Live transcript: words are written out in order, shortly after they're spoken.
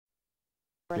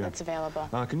that's available.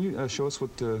 Can you show us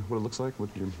what it looks like, what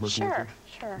you're working with?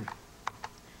 Sure.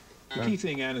 The key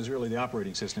thing, Ann, is really the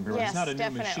operating system here. Right? Yes, it's not a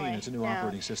definitely. new machine, it's a new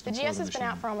operating system. The GS has been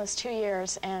out for almost 2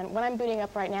 years, and what I'm booting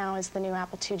up right now is the new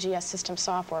Apple II GS system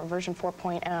software, version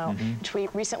 4.0, which we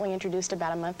recently introduced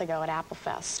about a month ago at Apple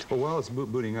Fest. Well, while it's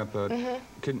booting up, have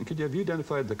you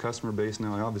identified the customer base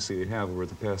now? Obviously, you have over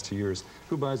the past 2 years.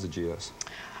 Who buys the GS?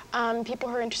 People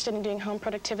who are interested in doing home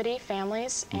productivity,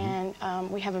 families, and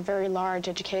we have a very large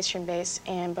education base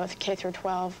in both K through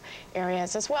 12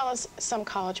 areas, as well as some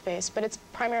college base, but it's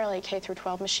primarily a K through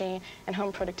 12 machine and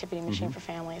home productivity machine for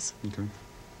families. Okay.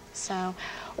 So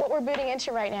what we're booting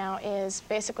into right now is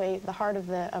basically the heart of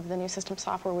the new system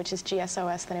software, which is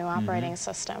GSOS, the new operating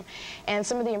system. And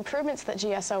some of the improvements that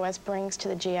GSOS brings to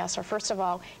the GS are, first of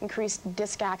all, increased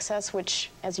disk access,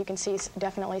 which, as you can see,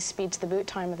 definitely speeds the boot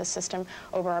time of the system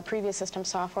over our previous system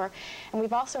software. And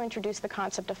we've also introduced the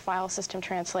concept of file system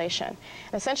translation.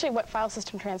 And essentially what file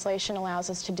system translation allows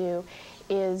us to do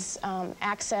is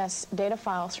access data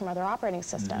files from other operating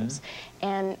systems.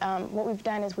 And what we've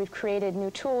done is we've created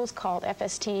new tools called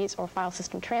FSTs, or file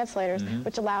system translators,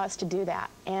 which allow us to do that.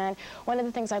 And one of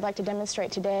the things I'd like to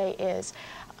demonstrate today is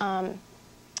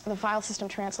the file system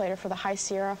translator for the High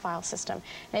Sierra file system.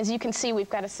 And as you can see, we've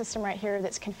got a system right here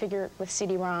that's configured with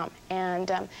CD-ROM.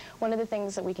 And one of the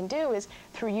things that we can do is,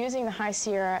 through using the High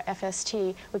Sierra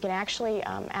FST, we can actually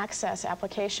access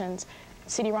applications,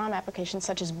 CD-ROM applications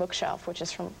such as Bookshelf, which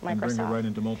is from Microsoft. And bring it right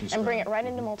into Multiscribe. And bring it right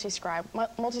into Multiscribe.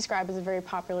 Multiscribe is a very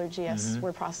popular GS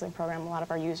word processing program. A lot of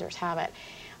our users have it.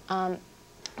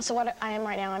 So what I am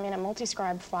right now, I'm in a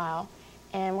Multiscribe file.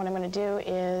 And what I'm going to do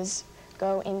is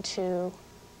go into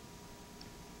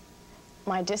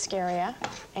my disk area,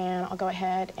 and I'll go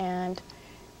ahead and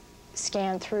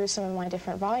scan through some of my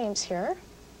different volumes here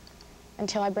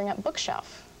until I bring up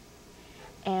Bookshelf.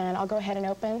 And I'll go ahead and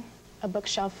open a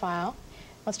Bookshelf file.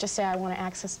 Let's just say I want to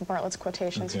access Bartlett's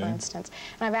quotations, for instance.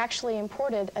 And I've actually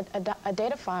imported a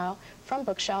data file from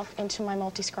Bookshelf into my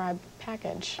Multiscribe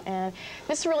package. And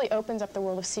this really opens up the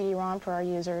world of CD-ROM for our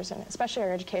users, and especially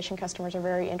our education customers are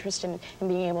very interested in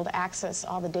being able to access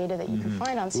all the data that you can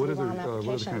find on CD-ROM applications.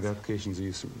 What other kind of applications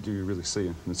do you really see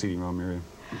in the CD-ROM area?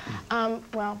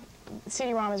 Well,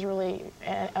 CD-ROM is really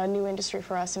a new industry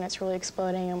for us, and it's really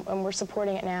exploding, and we're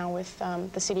supporting it now with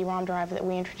the CD-ROM drive that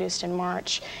we introduced in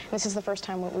March. And this is the first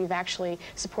time we've actually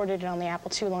supported it on the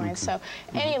Apple II line. So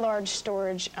any large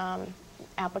storage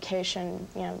application,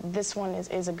 this one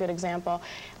is a good example.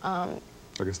 I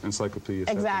guess encyclopedia.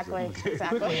 Exactly.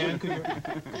 Exactly. Quickly, Ann,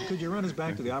 could you run us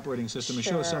back to the operating system and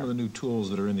show us some of the new tools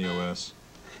that are in the OS?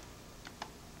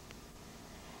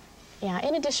 Yeah,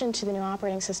 in addition to the new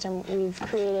operating system, we've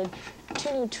created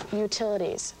 2 new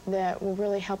utilities that will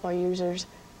really help our users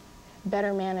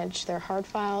better manage their hard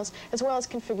files, as well as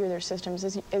configure their systems.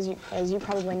 As you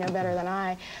probably know better than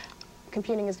I,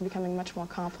 computing is becoming much more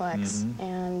complex.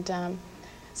 And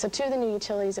so 2 of the new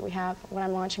utilities that we have, what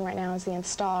I'm launching right now, is the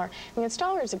installer. The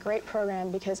installer is a great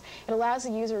program because it allows the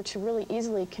user to really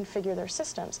easily configure their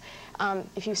systems.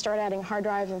 If you start adding hard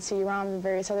drives and CD-ROMs and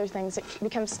various other things, it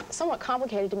becomes somewhat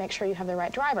complicated to make sure you have the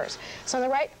right drivers. So on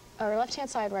the left-hand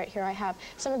side right here, I have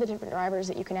some of the different drivers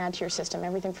that you can add to your system,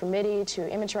 everything from MIDI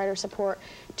to image writer support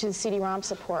to CD-ROM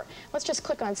support. Let's just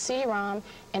click on CD-ROM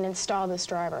and install this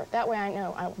driver. That way I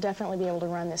know I'll definitely be able to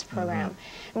run this program.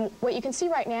 And what you can see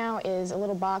right now is a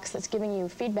little box that's giving you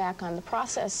feedback on the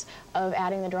process of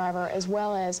adding the driver, as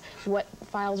well as what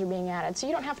files are being added. So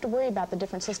you don't have to worry about the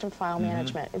different system file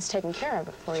management. It's taken care of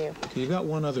it for you. You've got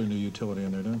one other new utility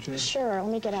in there, don't you? Sure.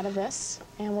 Let me get out of this,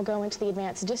 and we'll go into the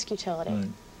advanced disk utility. Right.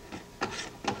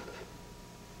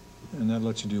 And that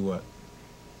lets you do what?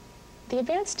 The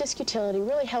advanced disk utility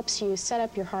really helps you set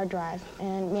up your hard drive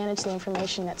and manage the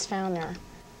information that's found there.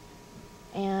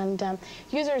 And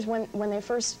users, when they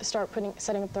first start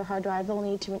setting up their hard drive, they'll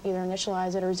need to either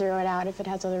initialize it or zero it out if it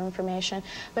has other information.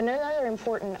 But another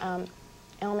important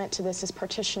element to this is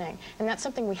partitioning, and that's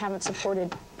something we haven't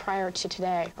supported prior to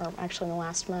today, or actually in the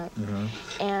last month.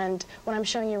 And what I'm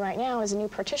showing you right now is a new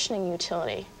partitioning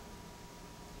utility.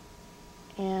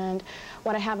 And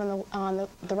what I have on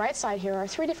the right side here are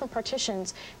 3 different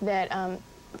partitions that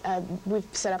we've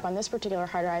set up on this particular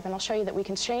hard drive, and I'll show you that we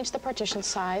can change the partition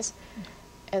size,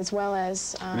 as well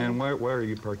as... and why are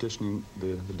you partitioning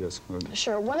the disk?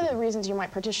 Sure. One of the reasons you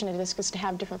might partition a disk is to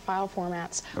have different file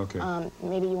formats.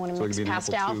 Maybe you want to mix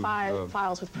Pascal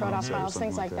files with Protos files,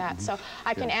 things like that. So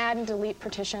I can add and delete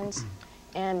partitions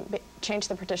and change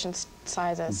the partition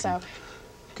sizes. So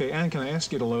Okay, Ann, can I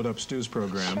ask you to load up Stu's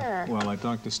program Sure. while I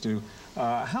talk to Stu?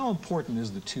 How important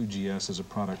is the 2GS as a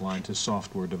product line to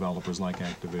software developers like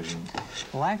Activision?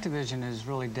 Well, Activision is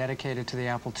really dedicated to the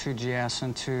Apple IIgs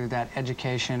and to that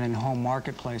education and home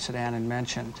marketplace that Ann had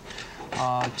mentioned.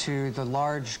 To the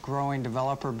large growing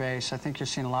developer base, I think you're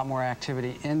seeing a lot more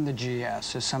activity in the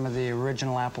GS as some of the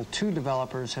original Apple II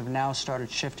developers have now started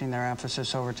shifting their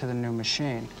emphasis over to the new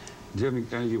machine. Do you have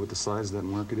any idea what the size of that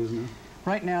market is now?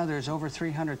 Right now there's over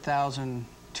 300,000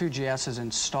 2GSs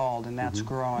installed, and that's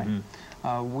growing.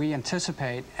 We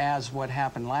anticipate, as what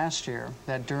happened last year,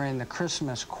 that during the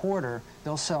Christmas quarter,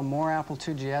 they'll sell more Apple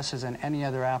IIgs's than any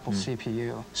other Apple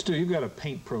CPU. Stu, you've got a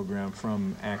paint program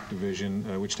from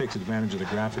Activision which takes advantage of the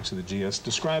graphics of the GS.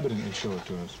 Describe it and show it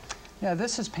to us. Yeah,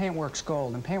 this is PaintWorks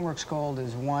Gold, and PaintWorks Gold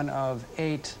is one of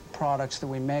 8 products that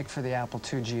we make for the Apple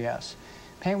IIgs.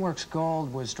 PaintWorks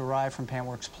Gold was derived from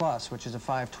PaintWorks Plus, which is a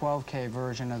 512K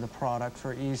version of the product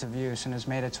for ease of use and has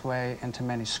made its way into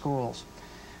many schools.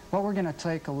 What we're going to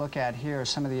take a look at here are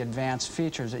some of the advanced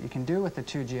features that you can do with the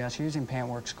 2GS using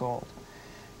PaintWorks Gold.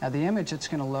 Now, the image it's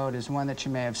going to load is one that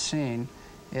you may have seen.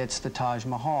 It's the Taj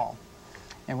Mahal.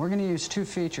 And we're going to use 2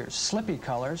 features, Slippy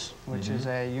Colors, which is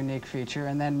a unique feature,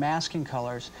 and then masking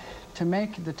colors to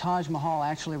make the Taj Mahal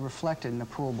actually reflected in the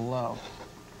pool below.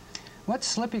 What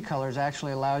Slippy Colors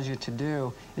actually allows you to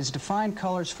do is define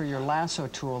colors for your lasso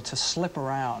tool to slip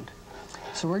around.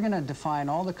 So we're going to define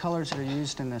all the colors that are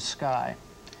used in the sky.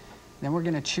 Then we're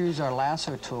going to choose our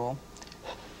lasso tool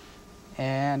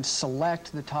and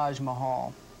select the Taj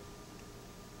Mahal.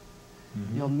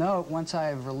 You'll note once I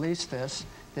have released this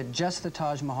that just the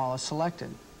Taj Mahal is selected.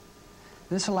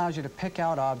 This allows you to pick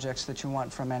out objects that you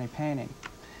want from any painting.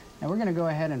 Now we're going to go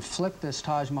ahead and flip this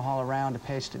Taj Mahal around to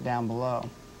paste it down below.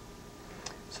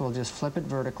 So we'll just flip it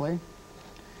vertically.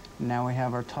 And now we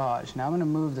have our Taj. Now I'm going to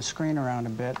move the screen around a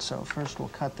bit. So first we'll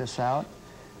cut this out,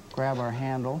 grab our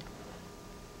handle.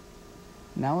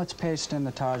 Now let's paste in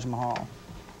the Taj Mahal.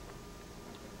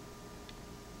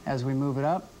 As we move it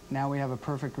up, now we have a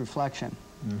perfect reflection.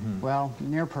 Well,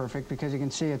 near perfect, because you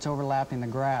can see it's overlapping the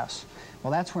grass.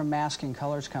 Well, that's where masking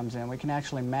colors comes in. We can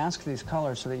actually mask these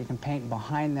colors so that you can paint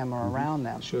behind them or around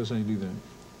them. Show us how you do that.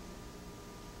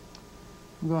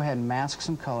 We'll go ahead and mask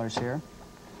some colors here.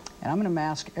 And I'm going to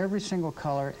mask every single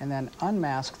color and then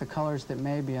unmask the colors that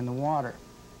may be in the water.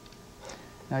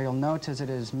 Now you'll note as it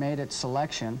has made its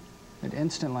selection that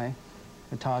instantly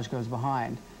the Taj goes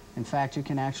behind. In fact, you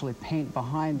can actually paint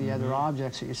behind the other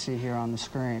objects that you see here on the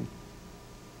screen.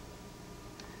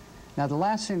 Now the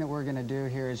last thing that we're going to do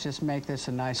here is just make this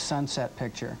a nice sunset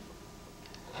picture.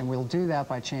 And we'll do that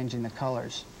by changing the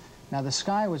colors. Now the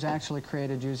sky was actually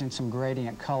created using some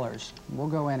gradient colors. We'll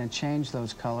go in and change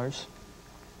those colors.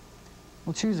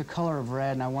 We'll choose a color of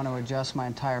red, and I want to adjust my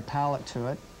entire palette to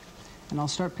it. And I'll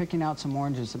start picking out some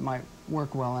oranges that might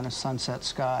work well in a sunset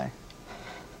sky.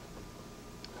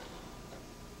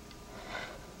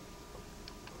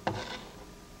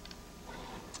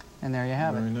 And there you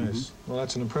have it. Very nice. Well,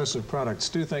 that's an impressive product.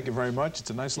 Stu, thank you very much.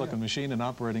 It's a nice-looking machine and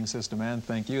operating system, and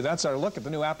thank you. That's our look at the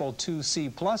new Apple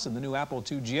IIc Plus and the new Apple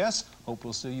IIgs. Hope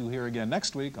we'll see you here again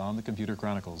next week on the Computer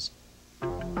Chronicles. In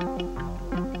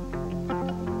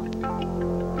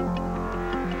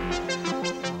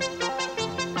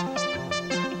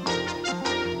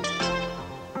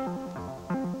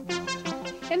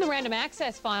the Random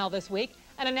Access file this week,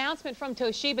 an announcement from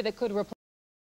Toshiba that could replace